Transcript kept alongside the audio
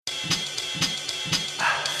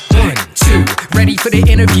Ready for the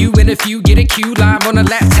interview, in a few, get a cue. Live on the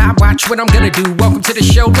laptop, watch what I'm gonna do. Welcome to the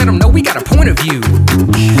show, let them know we got a point of view.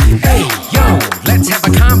 Hey, yo, let's have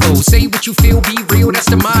a combo. Say what you feel, be real, that's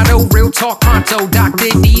the motto. Real talk pronto, Dr.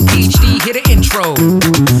 D, PhD, hit an intro.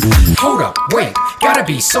 Hold up, wait, gotta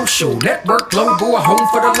be social. Network global, a home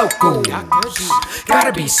for the local.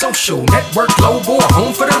 Gotta be social. Network global, a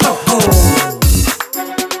home for the local.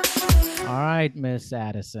 All right, Miss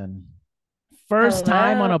Addison. First Hello.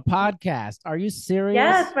 time on a podcast. Are you serious?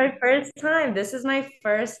 Yeah, it's my first time. This is my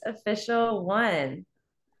first official one.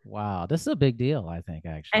 Wow, this is a big deal, I think,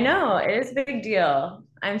 actually. I know, it is a big deal.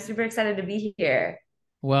 I'm super excited to be here.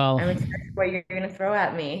 Well, I'm excited for what you're going to throw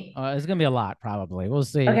at me. it's going to be a lot, probably. We'll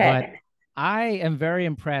see. Okay. But I am very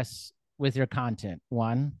impressed with your content,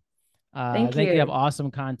 one. Thank I think you. you have awesome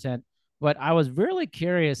content. But I was really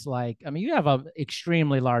curious, you have an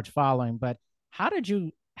extremely large following, but how did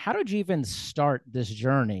you even start this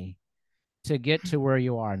journey to get to where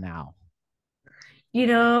you are now?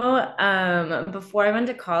 Before I went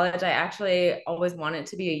to college, I actually always wanted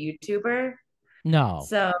to be a YouTuber. No.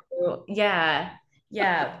 So yeah,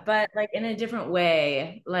 but like in a different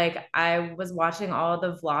way. Like I was watching all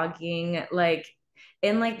the vlogging, like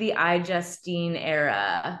in like the iJustine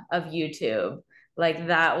era of YouTube. Like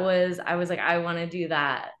I was like, I want to do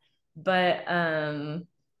that. But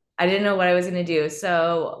I didn't know what I was going to do.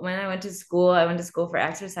 So when I went to school for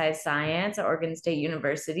exercise science at Oregon State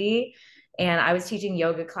University. And I was teaching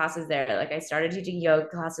yoga classes there. Like I started teaching yoga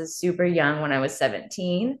classes super young when I was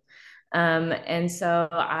 17. And so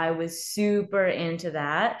I was super into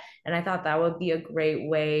that. And I thought that would be a great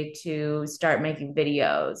way to start making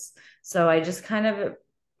videos. So I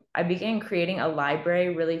began creating a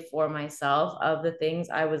library really for myself of the things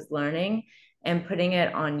I was learning and putting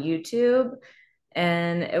it on YouTube.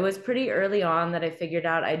 And it was pretty early on that I figured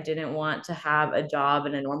out I didn't want to have a job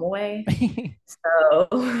in a normal way. So,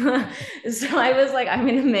 so I was like, I'm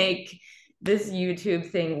going to make this YouTube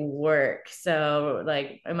thing work. So,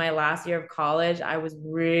 like in my last year of college, I was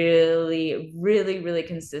really, really, really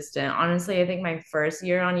consistent. Honestly, I think my first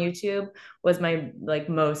year on YouTube was my like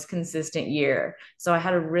most consistent year. So I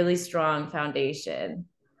had a really strong foundation.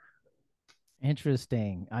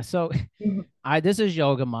 Interesting. This is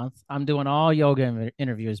yoga month. I'm doing all yoga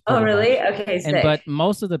interviews. Oh, really? Much. Okay, sick. But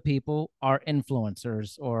most of the people are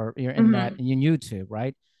influencers or you're in that in YouTube,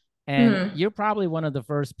 right? And you're probably one of the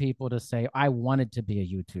first people to say, I wanted to be a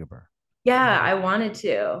YouTuber. Yeah, I wanted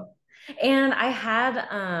to. And I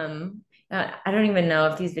don't even know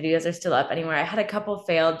if these videos are still up anywhere. I had a couple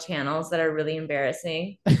failed channels that are really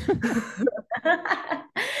embarrassing.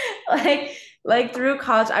 like like through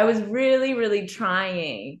college, I was really, really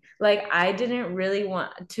trying. Like I didn't really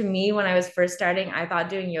want to me when I was first starting, I thought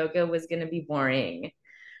doing yoga was gonna be boring.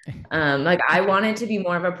 Like I wanted to be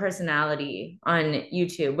more of a personality on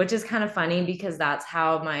YouTube, which is kind of funny because that's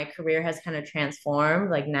how my career has kind of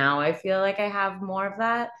transformed. Like now I feel like I have more of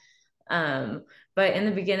that. But in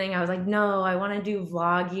the beginning, I was like, no, I want to do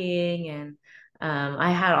vlogging. And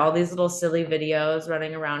I had all these little silly videos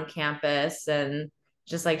running around campus and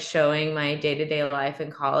just like showing my day-to-day life in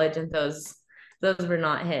college. And those were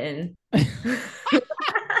not hitting.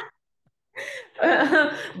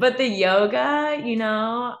 But the yoga,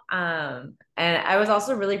 and I was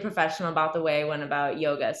also really professional about the way I went about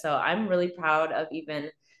yoga. So I'm really proud of even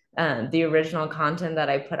the original content that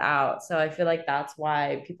I put out. So I feel like that's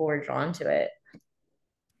why people were drawn to it.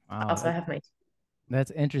 Wow, Also, I have my.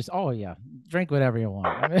 That's interesting. Oh yeah, drink whatever you want.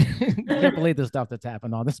 I mean, you can't believe the stuff that's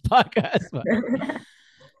happened on this podcast.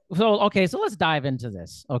 So let's dive into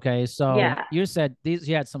this. Okay, so Yeah. you said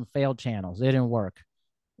you had some failed channels; they didn't work.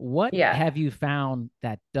 What have you found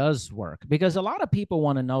that does work? Because a lot of people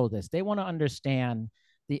want to know this. They want to understand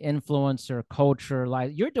the influencer culture.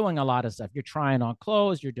 Like you're doing a lot of stuff. You're trying on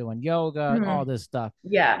clothes, you're doing yoga, all this stuff.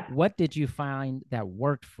 Yeah. What did you find that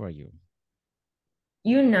worked for you?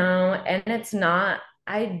 And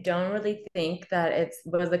I don't really think that it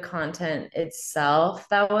was the content itself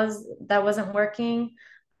that wasn't working.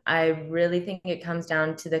 I really think it comes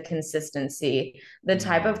down to the consistency. The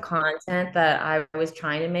type of content that I was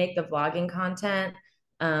trying to make, the vlogging content,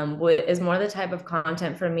 is more the type of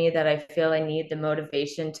content for me that I feel I need the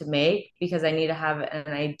motivation to make because I need to have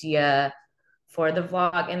an idea for the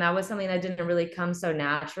vlog. And that was something that didn't really come so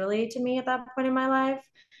naturally to me at that point in my life.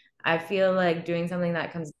 I feel like doing something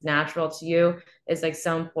that comes natural to you is like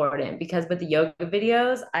so important because with the yoga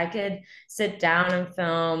videos, I could sit down and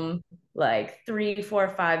film like 3, 4,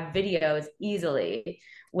 5 videos easily.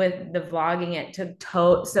 With the vlogging, it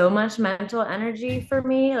took so much mental energy for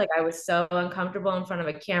me. Like I was so uncomfortable in front of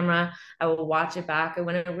a camera. I would watch it back. I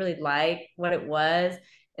wouldn't really like what it was.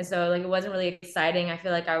 And so like it wasn't really exciting. I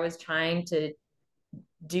feel like I was trying to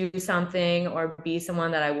do something or be someone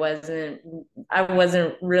that I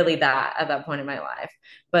wasn't really that at that point in my life.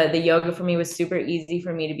 But the yoga for me was super easy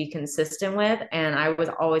for me to be consistent with, and I was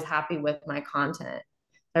always happy with my content.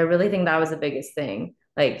 I really think that was the biggest thing.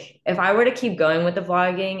 Like if I were to keep going with the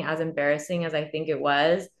vlogging, as embarrassing as I think it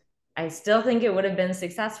was, I still think it would have been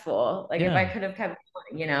successful. Like if I could have kept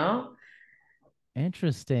going.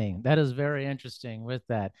 Interesting. That is very interesting with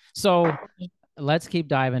that. So let's keep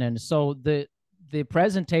diving in. So the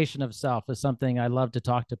presentation of self is something I love to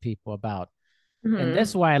talk to people about. And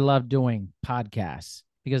that's why I love doing podcasts,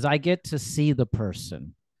 because I get to see the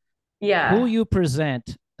person. Yeah. Who you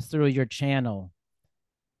present through your channel.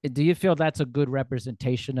 Do you feel that's a good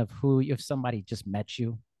representation of who, if somebody just met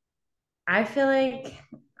you? I feel like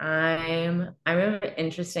I'm an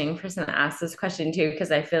interesting person to ask this question too,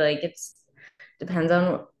 because I feel like it's depends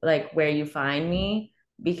on like where you find me,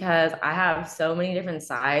 because I have so many different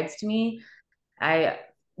sides to me. I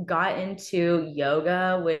got into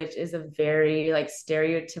yoga, which is a very like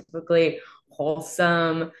stereotypically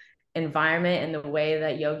wholesome environment in the way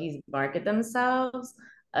that yogis market themselves.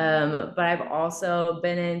 But I've also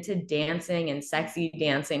been into dancing and sexy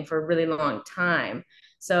dancing for a really long time.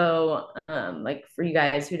 So, like for you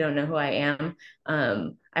guys who don't know who I am,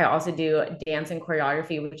 I also do dance and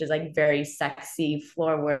choreography, which is like very sexy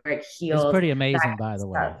floor work, It's heels. pretty amazing, by the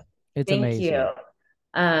way. It's Thank amazing.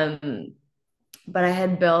 you. But I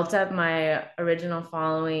had built up my original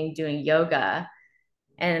following doing yoga.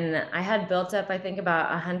 And I had built up, I think,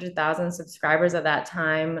 about 100,000 subscribers at that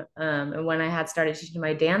time. And when I had started teaching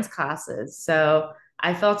my dance classes. So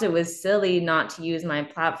I felt it was silly not to use my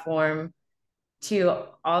platform to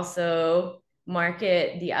also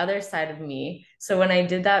market the other side of me. So when I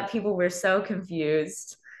did that, people were so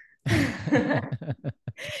confused. So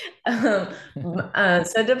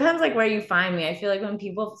it depends like where you find me. I feel like when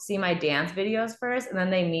people see my dance videos first and then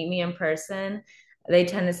they meet me in person, they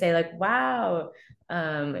tend to say like, wow,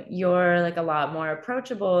 you're like a lot more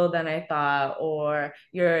approachable than I thought, or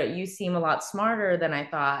you seem a lot smarter than I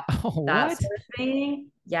thought. Oh, That what? sort of thing.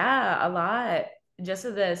 Yeah, a lot. Just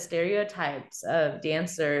of the stereotypes of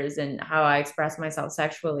dancers and how I express myself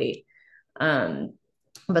sexually. Um,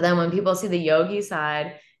 but then when people see the yogi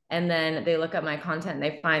side and then they look at my content and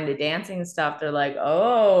they find the dancing stuff, they're like,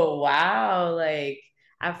 oh, wow. Like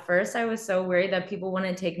at first I was so worried that people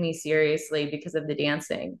wouldn't take me seriously because of the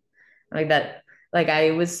dancing. Like that, like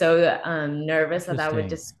I was so nervous that would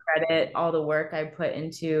discredit all the work I put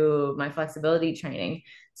into my flexibility training.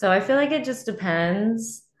 So I feel like it just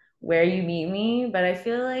depends where you meet me, but I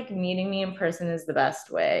feel like meeting me in person is the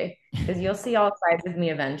best way because you'll see all sides of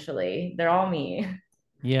me eventually. They're all me.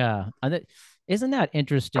 Yeah. Isn't that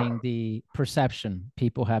interesting? The perception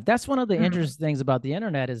people have. That's one of the interesting things about the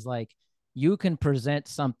internet is like you can present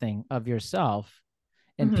something of yourself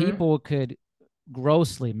and people could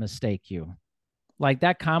grossly mistake you. Like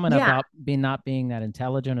that comment about not being that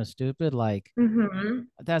intelligent or stupid, like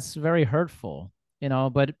that's very hurtful,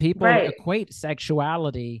 but people equate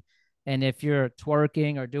sexuality. And if you're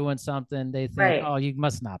twerking or doing something, they think, oh, you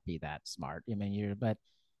must not be that smart. I mean, but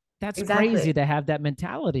that's crazy to have that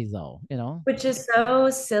mentality though, Which is so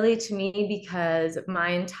silly to me because my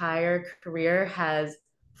entire career has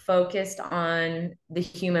focused on the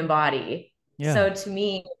human body. Yeah. So to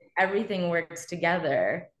me, everything works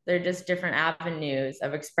together. They're just different avenues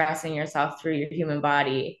of expressing yourself through your human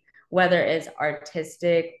body, whether it's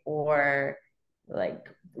artistic or like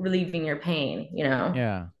relieving your pain,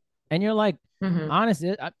 Yeah. And you're like,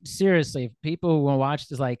 honestly, seriously, people who will watch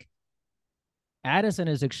this, like, Addison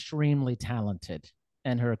is extremely talented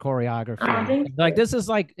in her choreography. Like, this is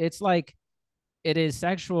like, it's like, it is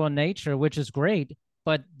sexual in nature, which is great,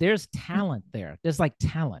 but there's talent there. There's like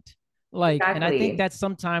talent. Like, and I think that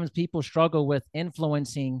sometimes people struggle with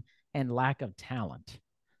influencing and lack of talent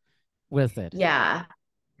with it. Yeah.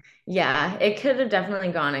 Yeah. It could have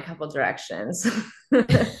definitely gone a couple directions. For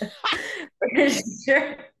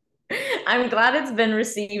sure. I'm glad it's been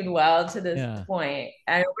received well to this point.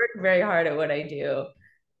 I work very hard at what I do.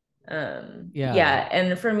 And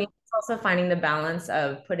for me, it's also finding the balance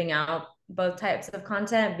of putting out both types of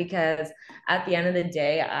content because at the end of the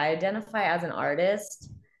day, I identify as an artist.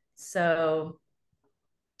 So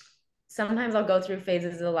sometimes I'll go through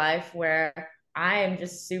phases of life where I am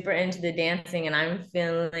just super into the dancing and I'm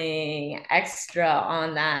feeling extra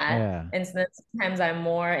on that. Yeah. And so then sometimes I'm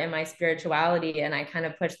more in my spirituality and I kind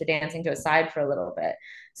of push the dancing to a side for a little bit.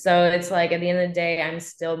 So it's like at the end of the day, I'm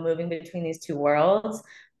still moving between these two worlds,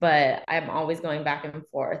 but I'm always going back and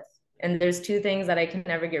forth. And there's two things that I can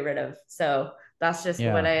never get rid of. So that's just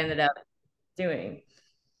what I ended up doing.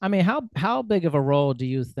 I mean, how big of a role do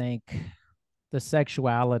you think the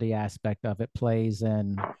sexuality aspect of it plays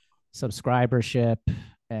in subscribership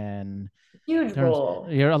and Huge terms role.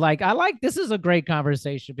 you're like I like this is a great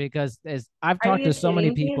conversation because as I've Are talked you to so many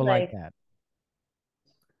kidding me? people like Like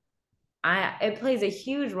that. it plays a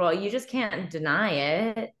huge role. You just can't deny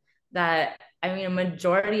it. That I mean, a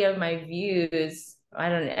majority of my views, I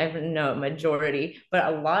don't even know majority, but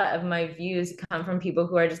a lot of my views come from people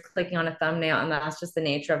who are just clicking on a thumbnail, and that's just the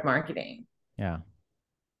nature of marketing. Yeah.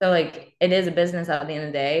 So like it is a business at the end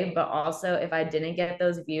of the day, but also if I didn't get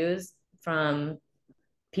those views from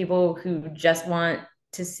people who just want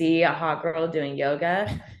to see a hot girl doing yoga,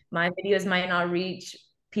 my videos might not reach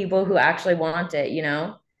people who actually want it, you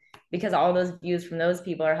know? Because all those views from those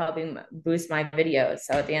people are helping boost my videos.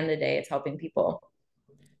 So at the end of the day, it's helping people.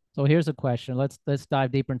 So here's a question. Let's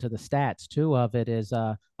dive deeper into the stats too of it is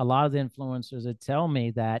a lot of the influencers that tell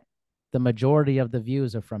me that the majority of the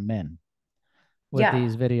views are from men with Yeah,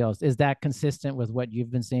 these videos. Is that consistent with what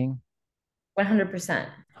you've been seeing? 100%.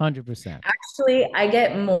 100%. Actually, I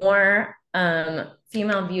get more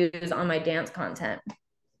female views on my dance content.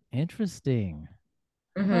 Interesting.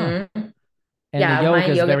 Huh. Mm-hmm. And the Yeah, my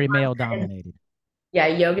yoga is yoga very male content, dominated. yeah,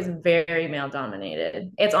 yoga is very male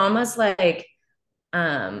dominated. It's almost like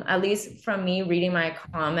at least from me reading my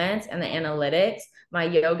comments and the analytics, my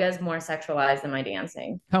yoga is more sexualized than my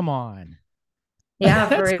dancing. Come on. Yeah,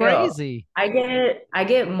 for That's real. crazy. I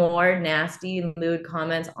get more nasty lewd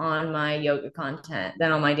comments on my yoga content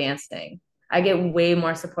than on my dancing. I get way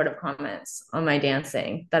more supportive comments on my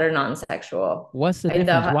dancing that are non-sexual. What's the I,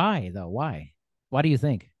 difference? the, Why though? Why? Why do you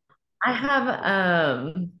think? I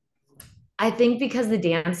have I think because the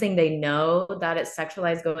dancing, they know that it's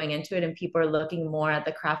sexualized going into it, and people are looking more at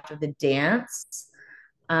the craft of the dance.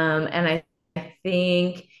 And I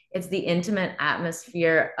think it's the intimate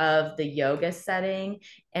atmosphere of the yoga setting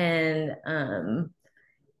and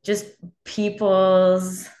just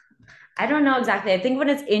people's, I don't know exactly. I think when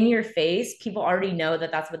it's in your face, people already know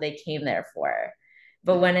that that's what they came there for.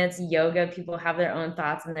 But when it's yoga, people have their own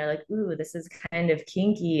thoughts and they're like, ooh, this is kind of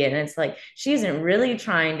kinky. And it's like, she isn't really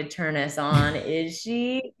trying to turn us on, is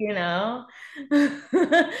she? You know?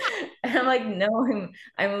 And I'm like, no,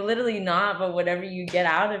 I'm literally not. But whatever you get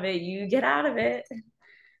out of it, you get out of it.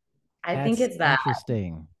 I think That's it's that.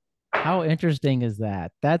 interesting. How interesting is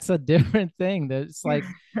that? That's a different thing. That's like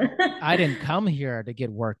I didn't come here to get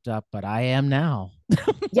worked up, but I am now.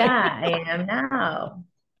 Yeah, I am now.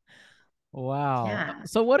 Wow. Yeah.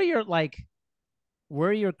 So what are your like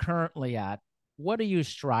where you're currently at? What are you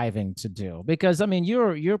striving to do? Because I mean,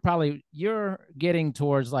 you're probably you're getting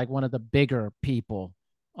towards like one of the bigger people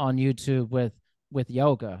on YouTube with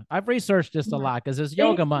yoga. I've researched this a lot because it's Thank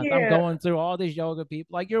yoga month. I'm you. going through all these yoga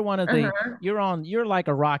people. Like you're one of the Uh-huh. you're like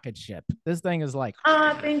a rocket ship. This thing is like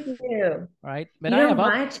Thank you. right. But You I know, have other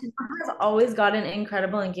my channel has always gotten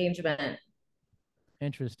incredible engagement.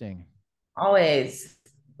 interesting. Always.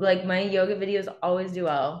 Like my yoga videos always do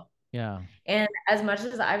well. Yeah. And as much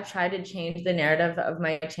as I've tried to change the narrative of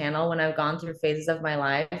my channel when I've gone through phases of my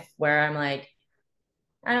life where I'm like,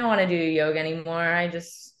 I don't want to do yoga anymore. I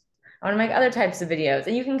want to make other types of videos.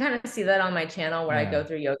 And you can kind of see that on my channel where I Yeah. go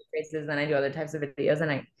through yoga phases and I do other types of videos.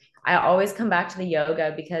 And I always come back to the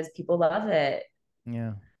yoga because people love it.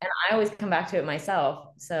 Yeah. And I always come back to it myself.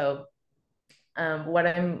 So what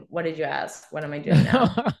did you ask? What am I doing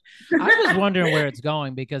now? I'm just wondering where it's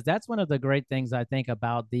going because that's one of the great things I think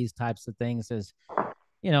about these types of things is,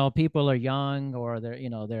 people are young or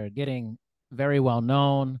they're getting very well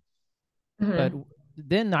known. But Mhm.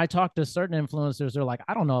 then I talk to certain influencers, they're like,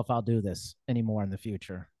 I don't know if I'll do this anymore in the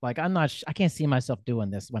future. Like, I can't see myself doing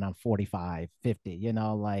this when I'm 45, 50,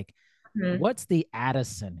 like Mhm. what's the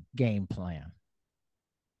Addison game plan?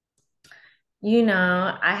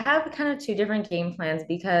 I have kind of two different game plans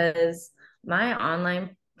because my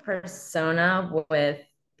online persona with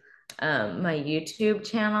my YouTube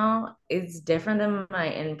channel is different than my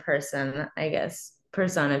in person, I guess,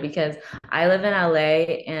 persona because I live in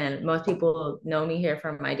LA and most people know me here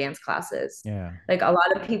from my dance classes. Yeah. Like a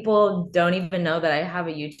lot of people don't even know that I have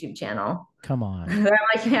a YouTube channel. Come on. They're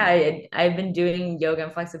like, yeah, I've been doing yoga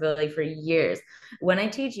and flexibility for years. When I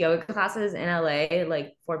teach yoga classes in LA,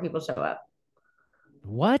 like four people show up.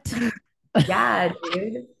 What? Yeah,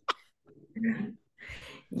 dude.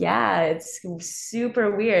 Yeah, it's super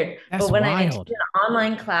weird. That's But when I teach wild. an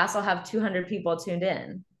online class, I'll have 200 people tuned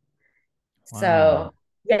in. Wow. So,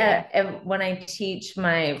 yeah, and when I teach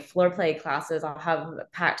my floor play classes, I'll have a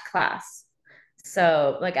packed class.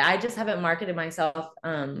 So, like, I just haven't marketed myself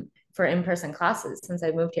for in-person classes since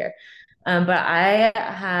I moved here. But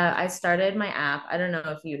I started my app. I don't know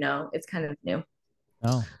if you know, it's kind of new.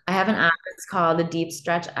 Oh, I have an app. It's called the Deep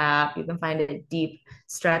Stretch app. You can find it at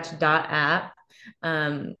deepstretch.app.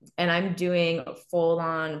 And I'm doing full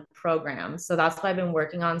on programs. So that's what I've been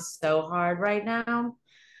working on so hard right now.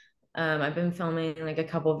 I've been filming like a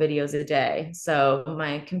couple videos a day. So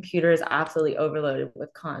my computer is absolutely overloaded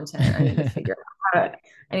with content. I need to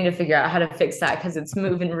figure out how to fix that because it's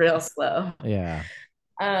moving real slow. yeah.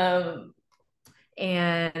 Um,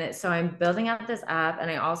 and so I'm building out this app,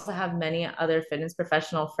 and I also have many other fitness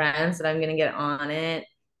professional friends that I'm going to get on it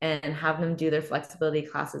and have them do their flexibility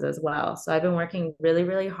classes as well. So I've been working really,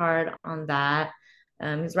 really hard on that.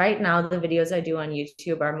 Because right now the videos I do on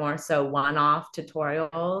YouTube are more so one-off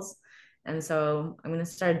tutorials. And so I'm going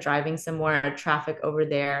to start driving some more traffic over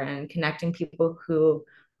there and connecting people who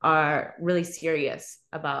are really serious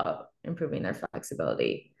about improving their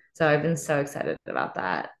flexibility. So I've been so excited about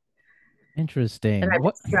that. Interesting. And I've been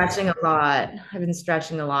What? stretching a lot. I've been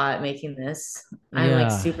stretching a lot making this. I'm like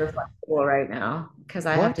Yeah. super flexible right now because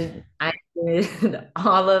What? I did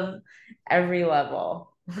all of every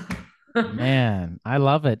level. Man, I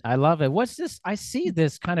love it. I love it. What's this? I see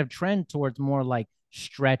this kind of trend towards more like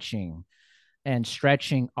stretching and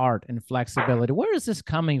stretching art and flexibility. Where is this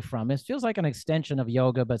coming from? It feels like an extension of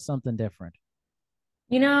yoga, but something different.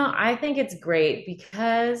 I think it's great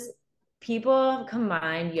because people have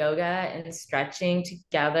combined yoga and stretching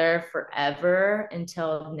together forever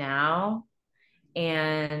until now.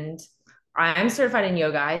 And I'm certified in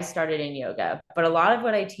yoga. I started in yoga, but a lot of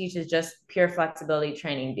what I teach is just pure flexibility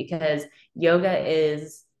training because yoga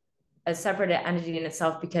is a separate entity in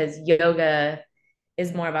itself because yoga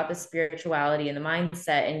is more about the spirituality and the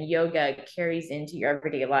mindset, and yoga carries into your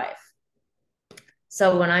everyday life.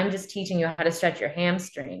 So when I'm just teaching you how to stretch your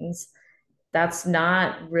hamstrings, that's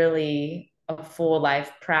not really a full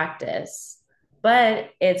life practice, but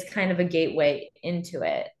it's kind of a gateway into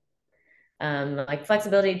it. Like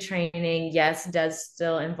flexibility training, yes, does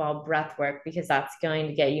still involve breath work because that's going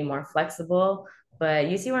to get you more flexible. But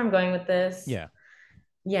you see where I'm going with this? Yeah.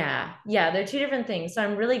 Yeah, they're two different things. So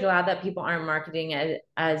I'm really glad that people aren't marketing it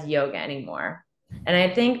as yoga anymore. And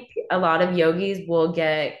I think a lot of yogis will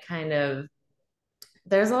get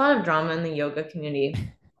there's a lot of drama in the yoga community,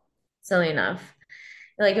 silly enough.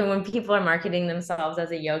 Like when people are marketing themselves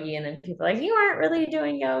as a yogi and then people are like, you aren't really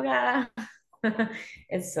doing yoga.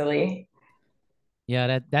 It's silly.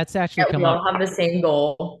 Yeah, that's actually Yeah, we come up. all have the same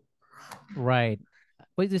goal. Right.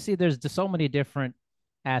 But you see, there's so many different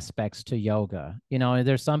aspects to yoga.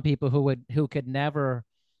 There's some people who could never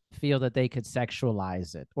feel that they could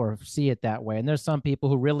sexualize it or see it that way. And there's some people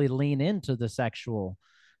who really lean into the sexual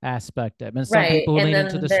aspect of it. And some Right. people who And lean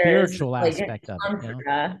into then the there's spiritual like aspect of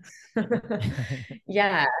it.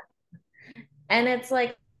 Yeah. And it's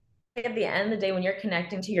like at the end of the day, when you're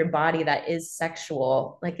connecting to your body that is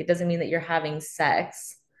sexual, like it doesn't mean that you're having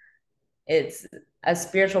sex. It's a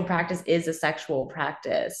spiritual practice is a sexual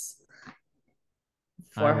practice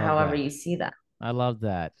I for love however that. you see that. I love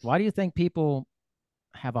that. Why do you think people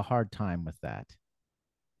have a hard time with that?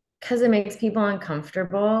 Because it makes people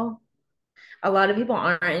uncomfortable. A lot of people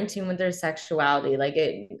aren't in tune with their sexuality. Like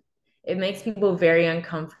it makes people very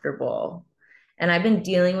uncomfortable. And I've been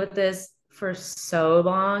dealing with this for so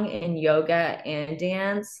long in yoga and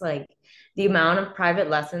dance. Like the amount of private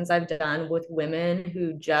lessons I've done with women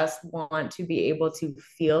who just want to be able to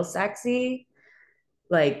feel sexy,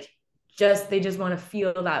 like they just want to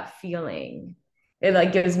feel that feeling. It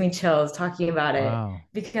like gives me chills talking about it Wow.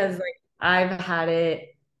 because like I've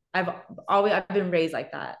I've been raised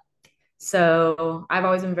like that. So I've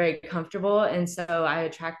always been very comfortable. And so I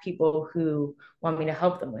attract people who want me to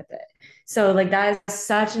help them with it. So, like, that is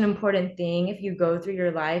such an important thing. If you go through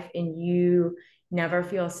your life and you never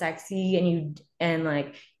feel sexy and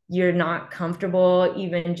like, you're not comfortable,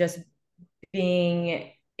 even just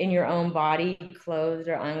being in your own body, clothed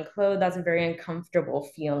or unclothed, that's a very uncomfortable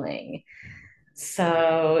feeling.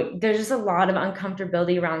 So there's just a lot of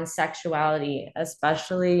uncomfortability around sexuality,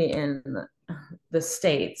 especially in the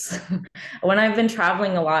States. When I've been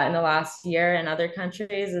traveling a lot in the last year in other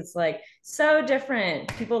countries, it's like so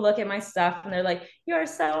different. People look at my stuff and they're like, you are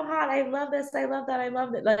so hot. I love this. I love that. I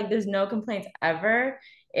love it. Like there's no complaints ever.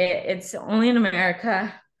 It's only in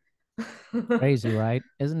America. Crazy, right?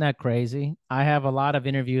 Isn't that crazy? I have a lot of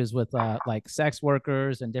interviews with like sex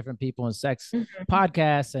workers and different people in sex Mhm.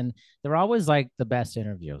 podcasts, and they're always like the best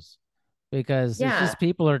interviews because it's Yeah. just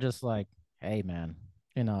people are just like, hey man,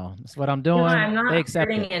 it's what I'm You know, doing. I'm They not accept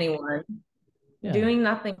hurting it. anyone, Yeah. doing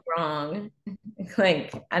nothing wrong.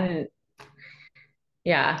 Like, I'm,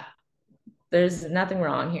 yeah, there's nothing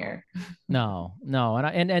wrong here. No, no.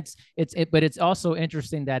 And it's but it's also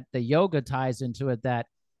interesting that the yoga ties into it, that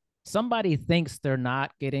somebody thinks they're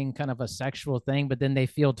not getting kind of a sexual thing, but then they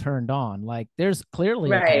feel turned on. Like there's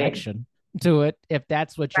clearly a connection to it if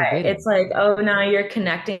that's what you're getting. It's like, oh, now you're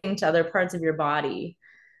connecting to other parts of your body.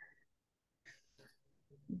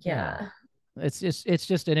 Yeah. It's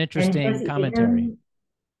just an interesting commentary.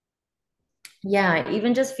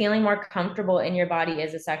 Even just feeling more comfortable in your body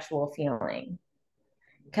is a sexual feeling.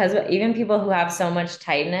 Because even people who have so much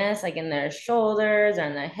tightness, like in their shoulders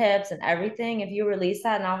and their hips and everything, if you release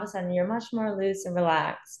that and all of a sudden you're much more loose and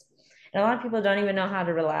relaxed. And a lot of people don't even know how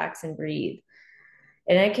to relax and breathe.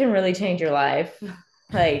 And it can really change your life.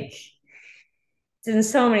 Like, it's in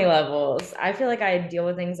so many levels. I feel like I deal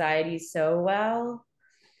with anxiety so well.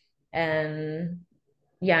 And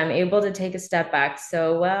yeah, I'm able to take a step back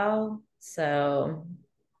so well. So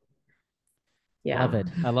yeah. Love it.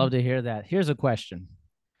 I love to hear that. Here's a question.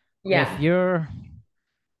 Yeah. If your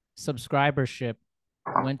subscribership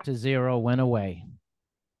went to zero, went away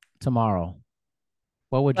tomorrow,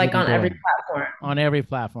 what would you like be on doing? Every platform? On every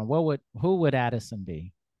platform. Who would Addison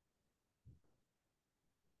be?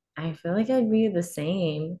 I feel like I'd be the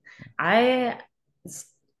same. I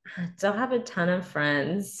still have a ton of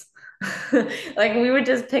friends. Like we would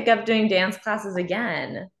just pick up doing dance classes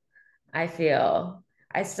again. I feel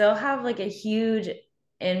I still have like a huge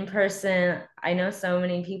in person. I know so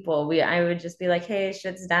many people. I would just be like, hey,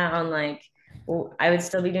 shit's down. Like I would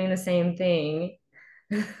still be doing the same thing.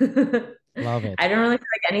 Love it. I don't really feel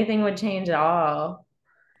like anything would change at all.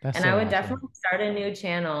 That's and so I would awesome. definitely start a new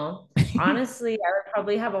channel. Honestly, I would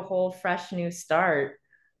probably have a whole fresh new start.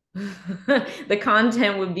 The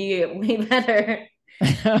content would be way better.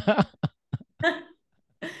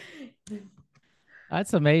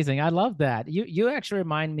 That's amazing. I love that. You actually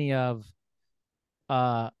remind me of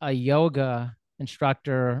a yoga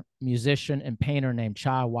instructor, musician, and painter named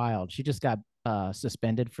Cha Wild. She just got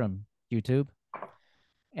suspended from YouTube.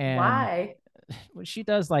 And why? She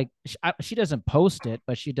does like she doesn't post it,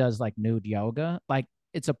 but she does like nude yoga. Like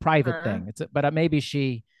it's a private thing. But maybe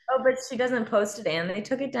she. Oh, but she doesn't post it, and they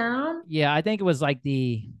took it down. Yeah, I think it was like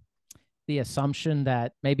the assumption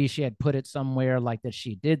that maybe she had put it somewhere like that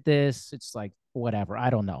she did this. It's like whatever. I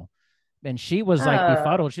don't know. And she was like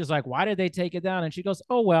befuddled. She was like, "Why did they take it down?" And she goes,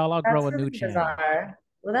 "Oh well, I'll grow a new channel." Bizarre.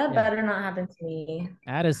 Well, that better not happen to me.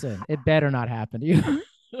 Addison, it better not happen to you.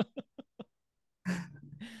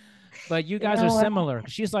 But you guys are similar.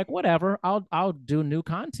 She's like, whatever, I'll do new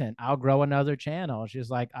content. I'll grow another channel. She's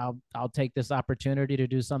like, I'll take this opportunity to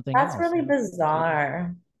do something else. That's really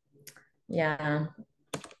bizarre. Yeah.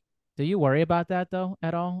 Do you worry about that though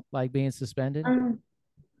at all? Like being suspended?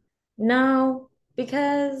 No,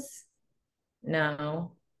 because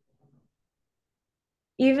no.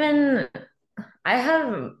 Even I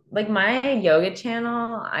have like my yoga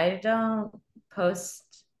channel, I don't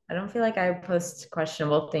feel like I post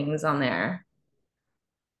questionable things on there.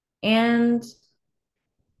 And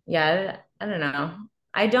yeah, I don't know.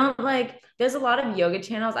 I don't like, there's a lot of yoga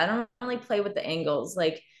channels. I don't really play with the angles.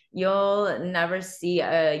 Like, you'll never see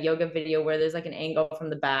a yoga video where there's like an angle from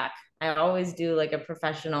the back. I always do like a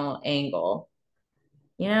professional angle,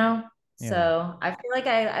 you know? Yeah. So I feel like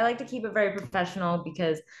I like to keep it very professional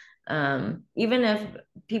because even if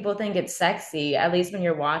people think it's sexy, at least when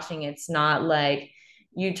you're watching, it's not like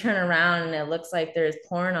you turn around and it looks like there's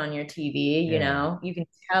porn on your TV, you know? You can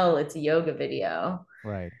tell it's a yoga video.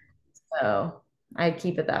 Right. So I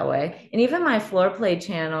keep it that way. And even my floor play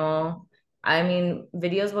channel, I mean,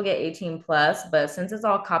 videos will get 18 plus, but since it's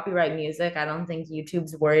all copyright music, I don't think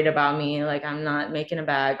YouTube's worried about me. Like, I'm not making a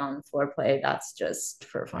bag on floor play. That's just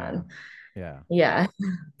for fun. Yeah.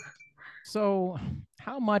 So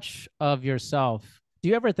how much of yourself, do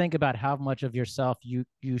you ever think about how much of yourself you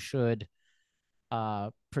should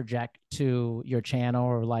project to your channel,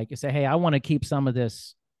 or like say, hey, I want to keep some of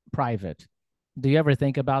this private? Do you ever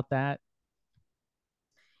think about that?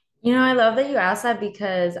 You know, I love that you asked that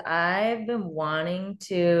because I've been wanting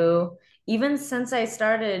to, even since I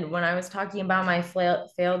started when I was talking about my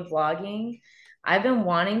failed vlogging, I've been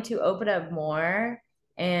wanting to open up more.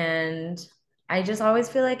 And I just always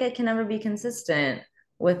feel like I can never be consistent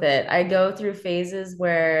with it. I go through phases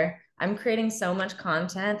where I'm creating so much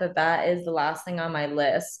content that is the last thing on my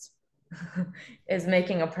list is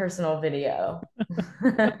making a personal video.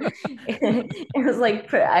 It was like,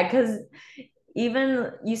 because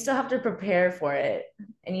even you still have to prepare for it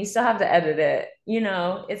and you still have to edit it, you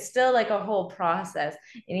know, it's still like a whole process.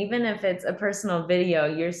 And even if it's a personal video,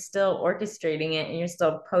 you're still orchestrating it and you're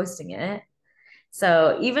still posting it.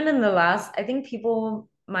 So even in the last, I think people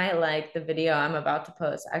might like the video I'm about to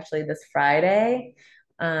post actually this Friday.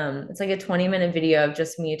 It's like a 20-minute video of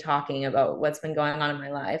just me talking about what's been going on in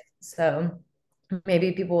my life. So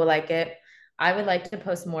Maybe people will like it. I would like to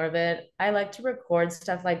post more of it. I like to record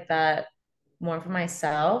stuff like that more for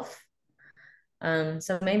myself.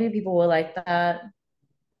 So maybe people will like that.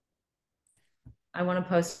 I want to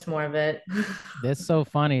post more of it. That's so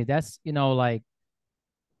funny. That's, like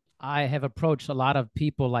I have approached a lot of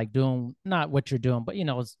people like doing not what you're doing, but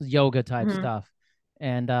it's yoga type Mhm. stuff.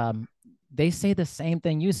 And they say the same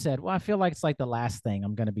thing you said. Well, I feel like it's like the last thing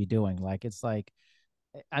I'm going to be doing. Like it's like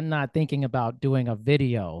I'm not thinking about doing a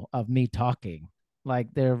video of me talking.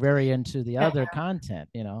 Like they're very into the other content.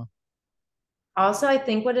 Also, I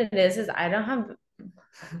think what it is I don't have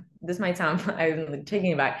this might sound I'm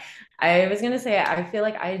taking it back. I was gonna say I feel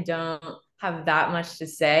like I don't have that much to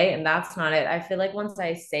say, and that's not it. I feel like once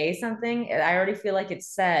I say something, I already feel like it's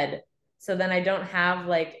said. So then I don't have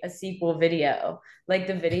like a sequel video. Like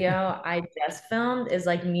the video I just filmed is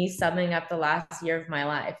like me summing up the last year of my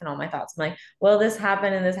life and all my thoughts. I'm like, well, this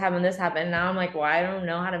happened and this happened, this happened. Now I'm like, well, I don't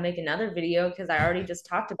know how to make another video because I already just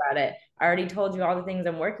talked about it. I already told you all the things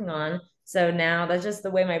I'm working on. So now that's just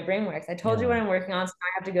the way my brain works. I told you Yeah. what I'm working on, so I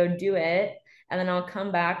have to go do it. And then I'll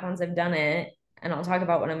come back once I've done it and I'll talk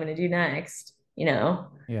about what I'm going to do next. Yeah.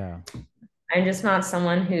 I'm just not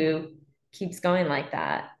someone who keeps going like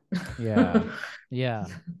that. Yeah. Yeah.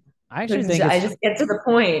 I actually think I it's, just get to the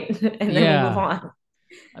point and then we move yeah. on.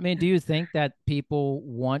 I mean, do you think that people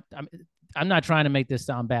want, I'm not trying to make this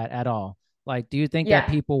sound bad at all. Like, do you think that Yeah,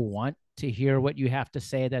 people want to hear what you have to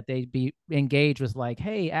say, that they be engaged with like,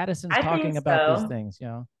 hey, Addison's I think talking about these so. things?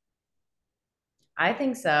 I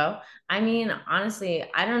think so. I mean, honestly,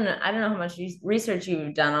 I don't know how much research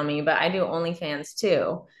you've done on me, but I do OnlyFans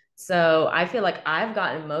too. So I feel like I've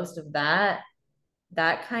gotten most of that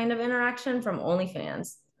kind of interaction from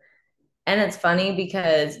OnlyFans. And it's funny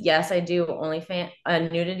because yes, I do OnlyFans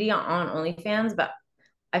nudity on OnlyFans, but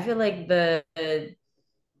I feel like the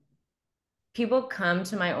people come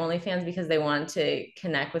to my OnlyFans because they want to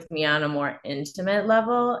connect with me on a more intimate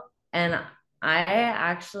level. And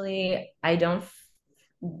I don't,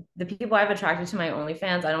 the people I've attracted to my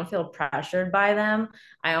OnlyFans, I don't feel pressured by them.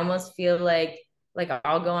 I almost feel like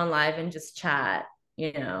I'll go on live and just chat,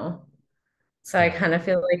 you know? So I Yeah. kind of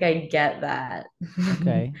feel like I get that.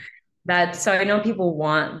 Okay. That so I know people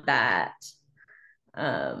want that.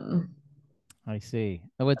 Um, I see.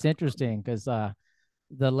 Oh, it's interesting because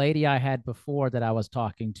the lady I had before that I was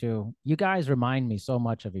talking to, you guys remind me so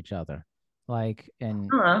much of each other. Like, and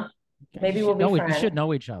huh, you maybe we'll should be know it. You friends. should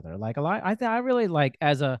know each other. Like a lot. I really like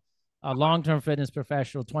as a long-term fitness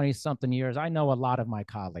professional, 20 something years. I know a lot of my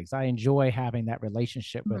colleagues. I enjoy having that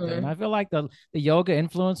relationship with them. And Mhm. I feel like the yoga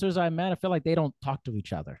influencers I met, I feel like they don't talk to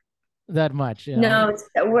each other that much. No,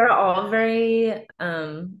 we're all very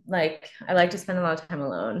like I like to spend a lot of time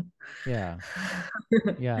alone. Yeah.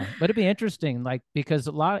 Yeah. But it'd be interesting, like, because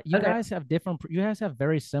you Okay. guys have you guys have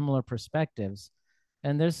very similar perspectives.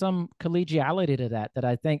 And there's some collegiality to that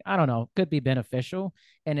I think, I don't know, could be beneficial.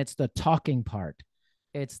 And it's the talking part.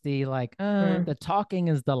 It's the like, Mhm. the talking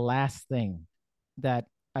is the last thing that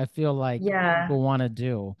I feel like Yeah. people want to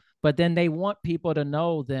do. But then they want people to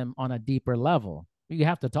know them on a deeper level. You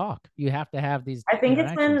have to talk. You have to have these I think it's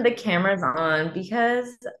when interactions. the camera's on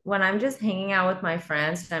because when I'm just hanging out with my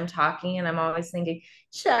friends and I'm talking and I'm always thinking,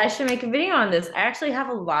 I should make a video on this. I actually have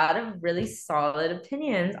a lot of really solid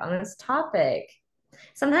opinions on this topic.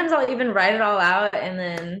 Sometimes I'll even write it all out and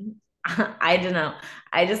then I don't know.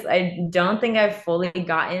 I don't think I've fully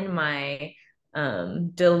gotten my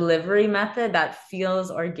delivery method that feels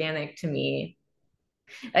organic to me.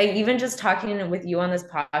 Like even just talking with you on this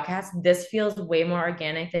podcast, this feels way more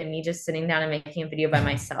organic than me just sitting down and making a video by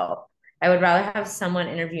myself. I would rather have someone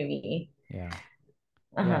interview me. Yeah.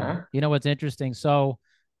 Yeah. Uh-huh. You know what's interesting? So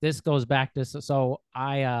this goes back to so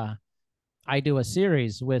I do a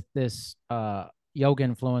series with this yoga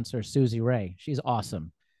influencer, Susie Ray. She's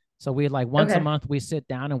awesome. So we like once a Okay. month we sit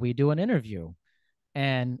down and we do an interview.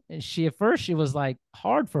 And she at first she was like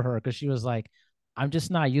hard for her because she was like, I'm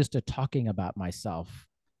just not used to talking about myself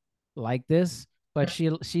like this. But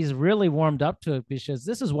she's really warmed up to it because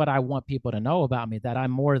this is what I want people to know about me, that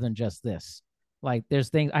I'm more than just this. Like there's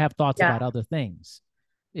things I have thoughts Yeah. about other things,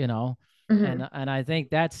 you know. Hmm. And I think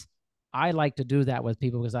that's I like to do that with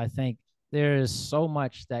people because I think there is so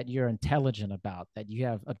much that you're intelligent about, that you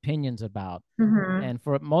have opinions about. Hmm. And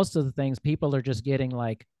for most of the things, people are just getting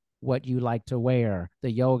like what you like to wear,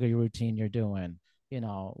 the yoga routine you're doing,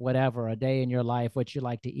 whatever, a day in your life, what you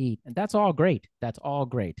like to eat. And that's all great. That's all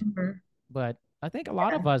great. Hmm. But I think a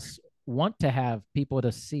lot of us want to have people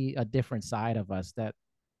to see a different side of us that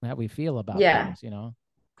we feel about Yeah. things.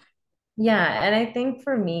 Yeah. And I think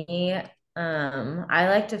for me, I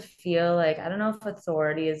like to feel like I don't know if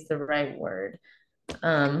authority is the right word,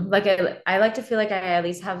 Like I like to feel like I at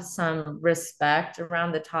least have some respect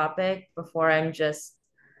around the topic before I'm just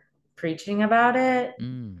preaching about it.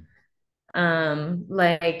 Mm.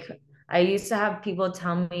 Like I used to have people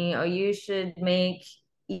tell me, oh, you should make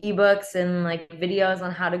ebooks and like videos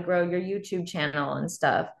on how to grow your YouTube channel and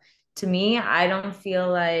stuff. To me, I don't feel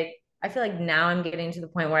like I feel like now I'm getting to the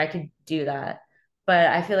point where I could do that. But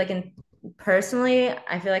I feel like personally,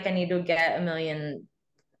 I feel like I need to get 1 million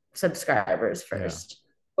subscribers Yeah. first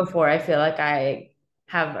before I feel like I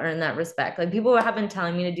have earned that respect. Like people have been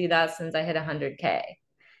telling me to do that since I hit 100K.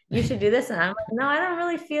 You should do this. And I'm like, no, I don't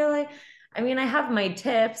really feel like, I mean, I have my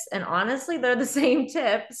tips and honestly, they're the same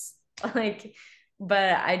tips. Like,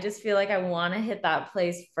 but I just feel like I want to hit that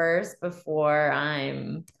place first before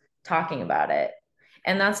I'm talking about it.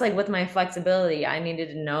 And that's like with my flexibility, I needed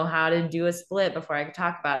to know how to do a split before I could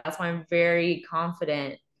talk about it. That's why I'm very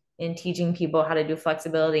confident in teaching people how to do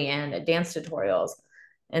flexibility and dance tutorials.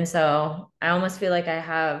 And so I almost feel like I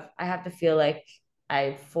have to feel like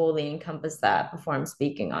I fully encompass that before I'm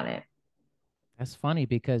speaking on it. That's funny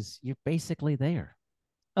because you're basically there.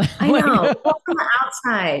 I Like, know. Well, from the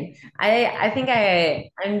outside, I think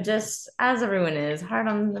I'm just as everyone is hard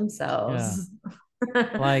on yeah. themselves.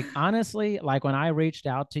 Like honestly, like when I reached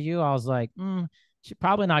out to you, I was like, she's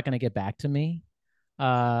probably not going to get back to me,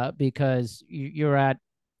 because you're at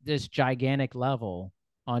this gigantic level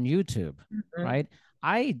on YouTube, Mhm. right?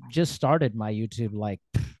 I just started my YouTube like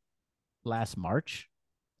last March.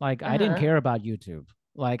 Like I didn't Uh-huh. care about YouTube.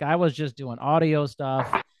 Like I was just doing audio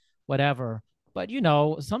stuff, whatever. But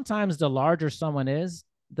sometimes the larger someone is,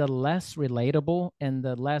 the less relatable and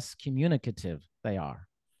the less communicative they are,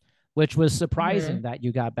 which was surprising Mhm. that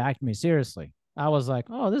you got back to me. Seriously. I was like,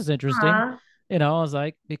 oh, this is interesting. Uh-huh. I was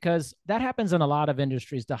like, because that happens in a lot of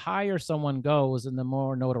industries. The higher someone goes and the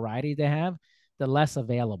more notoriety they have, the less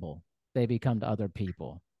available they become to other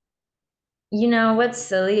people. You know what's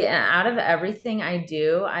silly? Out of everything I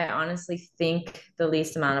do, I honestly think the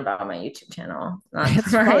least amount about my YouTube channel. Not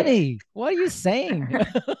It's right. funny. What are you saying?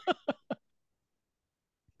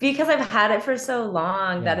 Because I've had it for so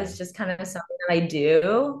long, that Yeah. is just kind of something that I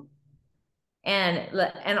do.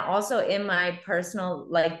 And also in my personal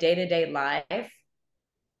like day-to-day life,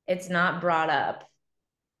 it's not brought up.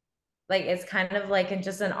 Like it's kind of like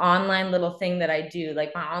just an online little thing that I do.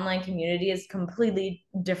 Like my online community is completely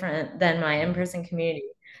different than my Yeah. in-person community.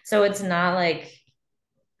 So it's not like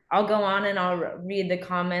I'll go on and I'll read the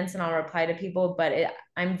comments and I'll reply to people, but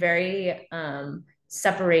I'm very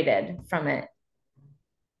separated from it.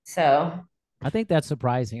 So I think that's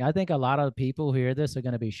surprising. I think a lot of people who hear this are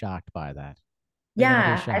going to be shocked by that. They're going to be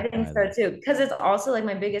yeah, I shocked think by so that. too. Because it's also like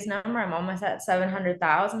my biggest number. I'm almost at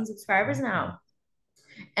 700,000 subscribers Okay. now.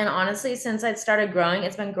 And honestly, since I started growing,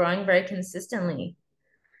 it's been growing very consistently.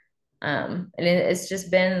 And it's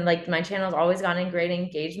just been like my channel's always gotten great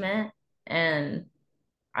engagement, and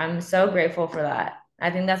I'm so grateful for that.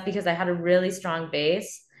 I think that's because I had a really strong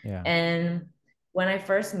base. Yeah. And when I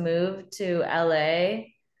first moved to LA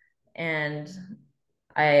and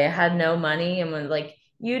I had no money and was like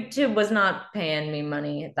YouTube was not paying me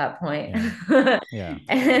money at that point. Yeah. Yeah.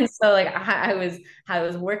 And so like I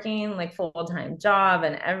was working like full-time job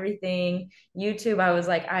and everything. YouTube, I was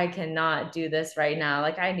like, I cannot do this right now.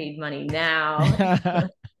 Like I need money now.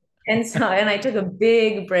 And I took a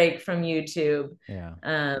big break from YouTube. Yeah.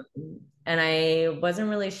 Um, and I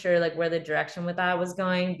wasn't really sure like where the direction with that was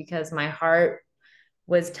going because my heart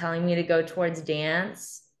was telling me to go towards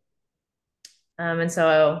dance.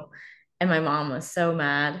 And my mom was so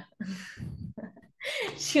mad.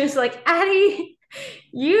 She was like, Addie,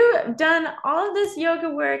 you've done all of this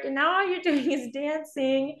yoga work and now all you're doing is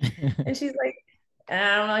dancing. And she's like, and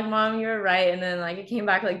I'm like, Mom, you're right. And then like it came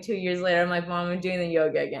back like 2 years later. I'm like, Mom, I'm doing the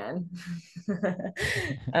yoga again.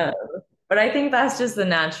 um, but I think that's just the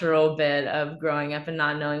natural bit of growing up and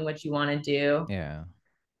not knowing what you want to do. Yeah.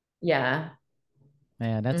 Yeah.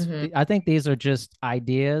 Man, Hmm. I think these are just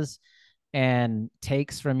ideas and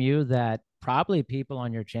takes from you that probably people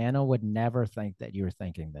on your channel would never think that you were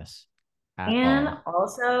thinking this at And all.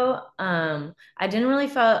 also, I didn't really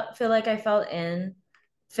feel like I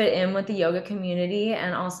fit in with the yoga community.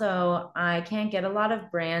 And also, I can't get a lot of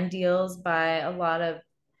brand deals by a lot of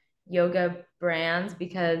yoga brands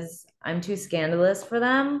because I'm too scandalous for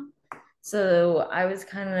them. So I was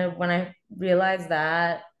kind of, when I realized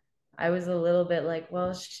that, I was a little bit like,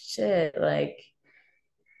 well, shit, like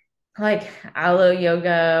Alo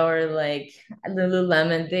Yoga or like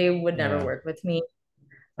Lululemon, they would never Yeah. work with me.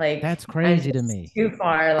 Like that's crazy to me. Too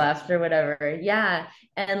far left or whatever. Yeah.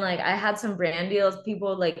 And like I had some brand deals.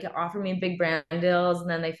 People like offer me big brand deals, and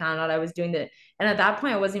then they found out I was doing and at that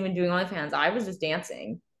point I wasn't even doing OnlyFans. I was just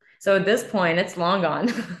dancing. So at this point, it's long gone.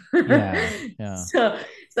 Yeah. Yeah. So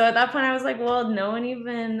at that point I was like, well, no one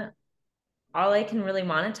even, all I can really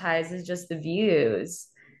monetize is just the views.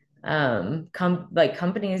 Like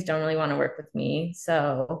companies don't really want to work with me.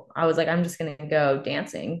 So I was like, I'm just gonna go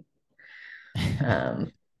dancing.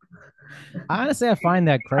 Honestly, I find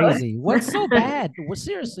that crazy. What's so bad? Well,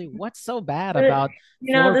 seriously, what's so bad about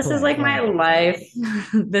this is like my life.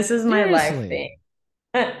 This is my life thing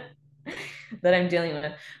that I'm dealing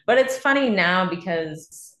with. But it's funny now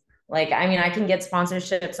because like I mean I can get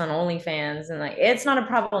sponsorships on OnlyFans, and like it's not a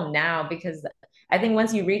problem now because I think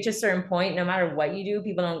once you reach a certain point, no matter what you do,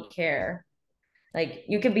 people don't care. Like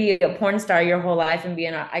you could be a porn star your whole life and be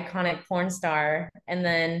an iconic porn star, and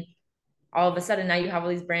then all of a sudden now you have all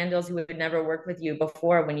these brand deals who would never work with you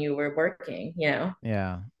before when you were working, you know?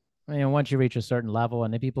 Yeah. I mean, once you reach a certain level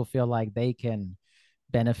and the people feel like they can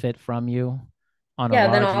benefit from you on a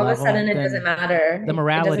large then all level, of a sudden it doesn't matter. The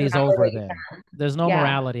morality is over then. There's no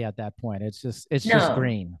morality at that point. It's just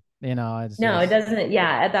green. You know, it doesn't.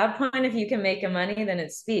 Yeah. At that point, if you can make a money, then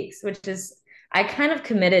it speaks, which is, I kind of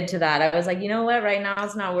committed to that. I was like, you know what, right now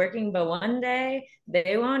it's not working, but one day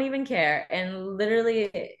they won't even care. And literally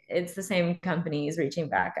it's the same companies reaching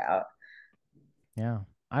back out. Yeah.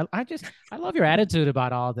 I love your attitude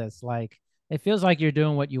about all this. Like, it feels like you're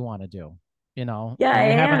doing what you want to do, you know? Yeah.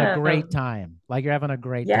 You're having a great time. Like you're having a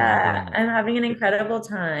great time. Yeah. I'm having an incredible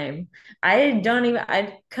time. I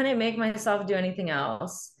couldn't make myself do anything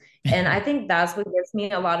else. And I think that's what gives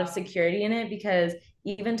me a lot of security in it, because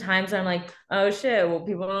even times I'm like, oh shit, well,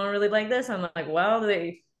 people don't really like this. I'm like, well,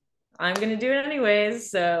 I'm gonna do it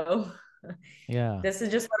anyways. So yeah, this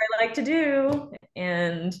is just what I like to do.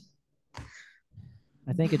 And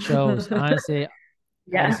I think it shows, honestly.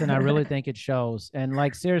 Yeah. Addison, I really think it shows. And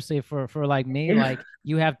like seriously, for like me, like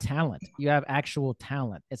you have talent. You have actual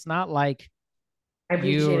talent. It's not like I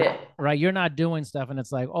appreciate it. Right. You're not doing stuff and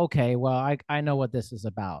it's like, okay, well, I know what this is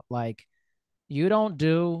about. Like you don't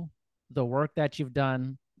do the work that you've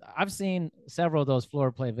done. I've seen several of those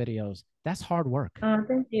floor play videos. That's hard work. Oh,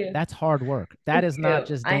 thank you. That's hard work. That is not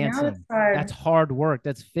just dancing. That's hard work.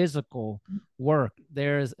 That's physical work.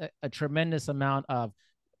 There's a tremendous amount of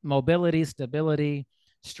mobility, stability,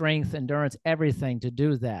 strength, endurance, everything to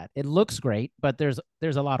do that. It looks great, but there's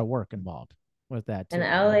a lot of work involved with that too. And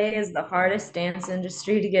LA is the hardest dance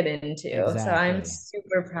industry to get into. Exactly. So I'm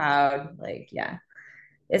super proud. Like, yeah,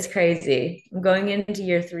 it's crazy. I'm going into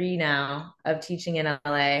year 3 now of teaching in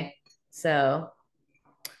LA. So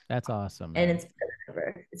that's awesome. Man. And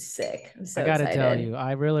it's sick. I'm so I gotta tell you,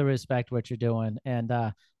 I really respect what you're doing. And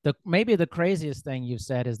maybe the craziest thing you've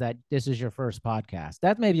said is that this is your first podcast.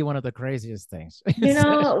 That may be one of the craziest things. You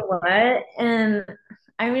know what? And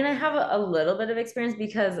I mean, I have a little bit of experience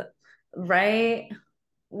because right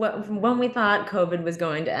when we thought COVID was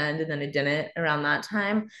going to end and then it didn't around that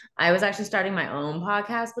time, I was actually starting my own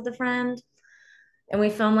podcast with a friend, and we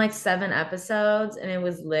filmed like 7 episodes and it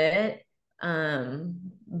was lit.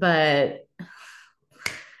 But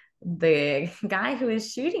the guy who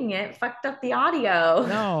was shooting it fucked up the audio.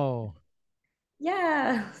 No.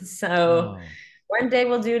 Yeah. So one day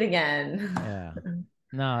we'll do it again. Yeah.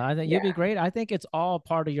 No, I think you'd be great. I think it's all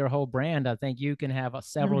part of your whole brand. I think you can have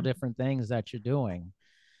several different things that you're doing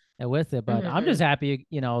with it. But I'm just happy,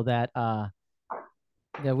 you know, that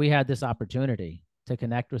that we had this opportunity to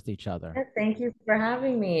connect with each other. Thank you for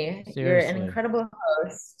having me. Seriously. You're an incredible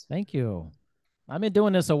host. Thank you. I've been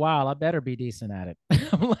doing this a while. I better be decent at it.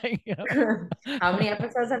 I'm like, How many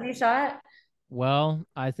episodes have you shot? Well,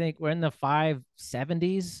 I think we're in the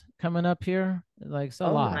 570s coming up here. Like, it's a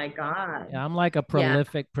lot. Oh my God. Yeah, I'm like a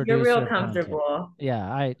prolific producer. You're real comfortable.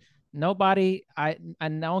 Yeah. I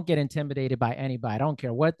don't get intimidated by anybody. I don't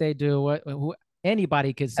care what they do,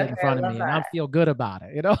 anybody could sit in front of me and I feel good about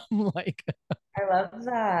it. You know, I'm like, I love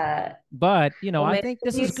that. But, you know, I think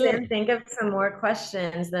this is good. Think of some more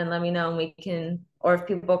questions, then let me know and we can, or if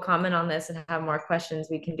people comment on this and have more questions,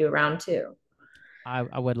 we can do a round 2. I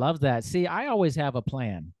would love that. See, I always have a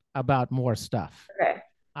plan about more stuff. Okay.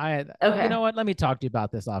 You know what? Let me talk to you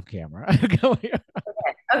about this off camera.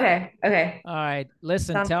 Okay. All right.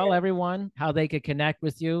 Listen, tell everyone how they could connect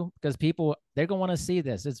with you, because they're going to want to see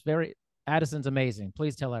this. Addison's amazing.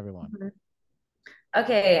 Please tell everyone.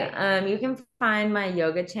 Okay. You can find my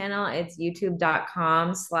yoga channel. It's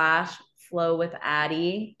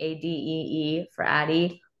youtube.com/flowwithAddie, ADEE for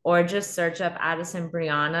Addie, or just search up Addison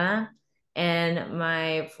Brianna. And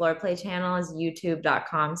my floor play channel is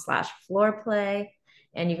youtube.com/floorplay.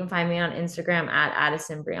 And you can find me on Instagram at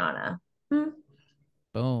Addison Brianna.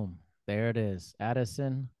 Boom. There it is.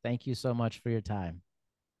 Addison, thank you so much for your time.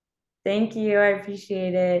 Thank you. I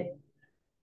appreciate it.